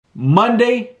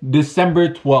Monday, December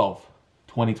 12th,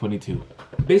 2022.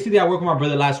 Basically, I worked with my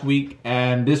brother last week,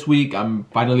 and this week I'm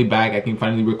finally back. I can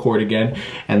finally record again,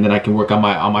 and then I can work on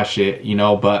my shit, you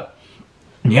know. But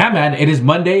yeah, man, it is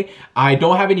Monday. I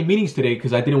don't have any meetings today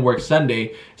because I didn't work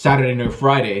Sunday, Saturday, nor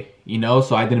Friday, you know,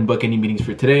 so I didn't book any meetings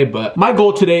for today. But my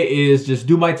goal today is just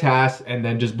do my tasks and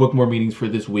then just book more meetings for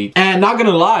this week. And not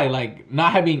gonna lie, like,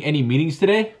 not having any meetings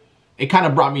today, it kind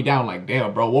of brought me down. Like,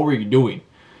 damn, bro, what were you doing?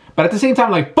 But at the same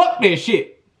time, like, fuck this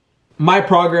shit. My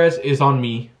progress is on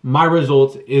me. My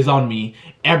results is on me.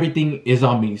 Everything is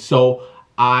on me. So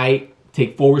I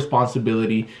take full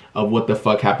responsibility of what the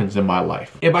fuck happens in my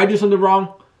life. If I do something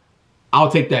wrong,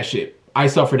 I'll take that shit. I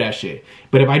suffer that shit.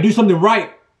 But if I do something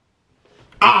right,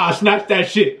 snatch that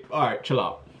shit. All right, chill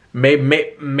out.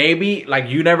 Maybe, like,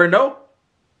 you never know.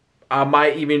 I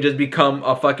might even just become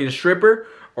a fucking stripper,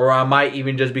 or I might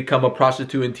even just become a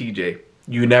prostitute in TJ.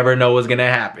 You never know what's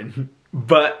gonna happen.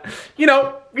 But, you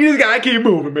know, you just gotta keep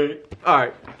moving, man. All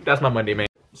right, that's my Monday, man.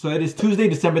 So it is Tuesday,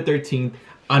 December 13th.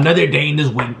 Another day in this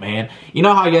week, man. You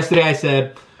know how yesterday I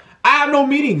said, I have no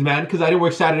meetings, man, because I didn't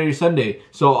work Saturday or Sunday.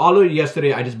 So all of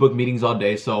yesterday, I just booked meetings all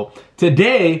day. So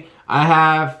today, I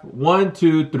have 1,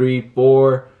 2, 3,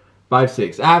 4, 5,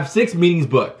 6. I have 6 meetings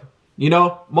booked. You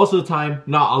know, most of the time,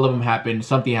 not all of them happen.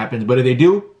 Something happens, but if they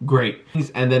do, great.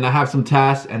 And then I have some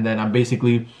tasks, and then I'm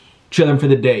basically chilling for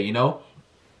the day, you know?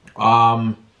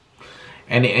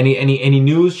 Any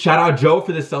news? Shout out Joe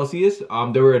for the Celsius. They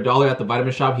were $1 at the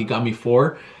vitamin shop. He got me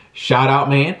 4. Shout out,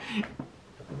 man.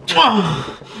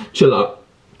 Chill out.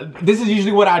 This is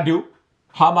usually what I do.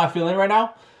 How am I feeling right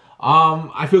now?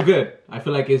 I feel good. I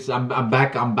feel like I'm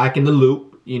back in the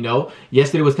loop, you know.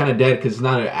 Yesterday was kind of dead because it's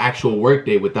not an actual work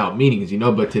day without meetings, you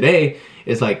know. But today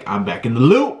it's like I'm back in the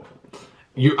loop.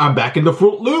 I'm back in the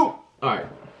Fruit Loop. All right.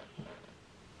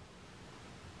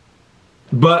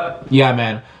 But yeah,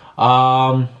 man.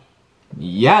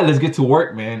 Yeah, let's get to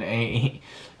work, man. Ain't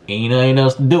nothing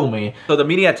else to do, man. So the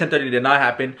meeting at 10:30 did not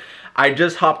happen. I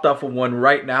just hopped off of one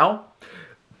right now,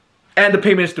 and the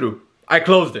payment is through. I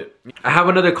closed it. I have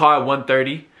another call at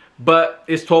 1:30, but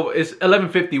it's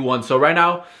 11:51. So right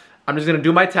now, I'm just gonna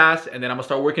do my task, and then I'm gonna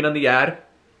start working on the ad,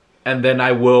 and then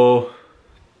I will,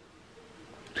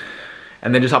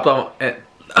 and then just hop on. And,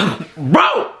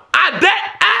 bro,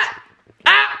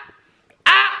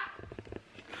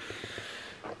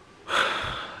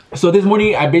 So this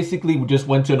morning, I basically just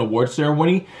went to an award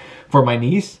ceremony for my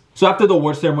niece. So after the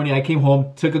award ceremony, I came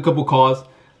home, took a couple calls,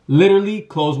 literally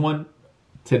closed one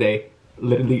today.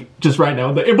 Literally, just right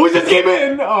now, the invoice just came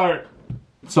in. All right.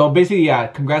 So basically, yeah,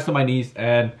 congrats to my niece.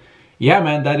 And yeah,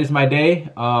 man, that is my day.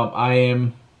 I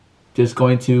am just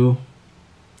going to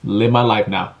live my life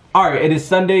now. All right, it is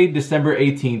Sunday, December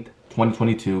 18th,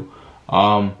 2022.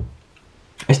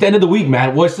 It's the end of the week,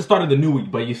 man. Well, it's the start of the new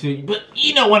week, but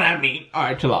you know what I mean. All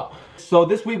right, chill out. So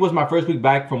this week was my first week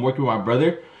back from working with my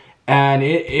brother, and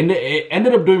it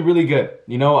ended up doing really good.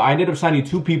 You know, I ended up signing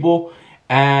 2 people,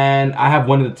 and I have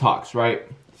 1 of the talks, right?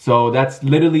 So that's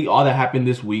literally all that happened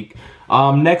this week.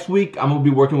 Next week, I'm gonna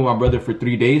be working with my brother for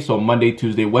 3 days. So Monday,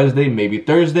 Tuesday, Wednesday, maybe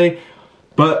Thursday.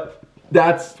 But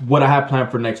that's what I have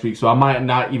planned for next week. So I might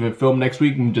not even film next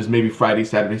week, just maybe Friday,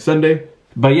 Saturday, Sunday.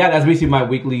 But yeah, that's basically my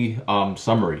weekly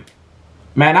summary.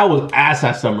 Man, I was ass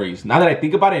at summaries. Now that I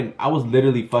think about it, I was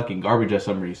literally fucking garbage at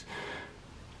summaries.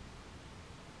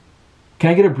 Can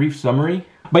I get a brief summary?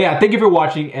 But yeah, thank you for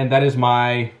watching, and that is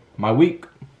my week,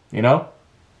 you know?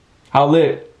 How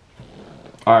lit?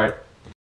 All right.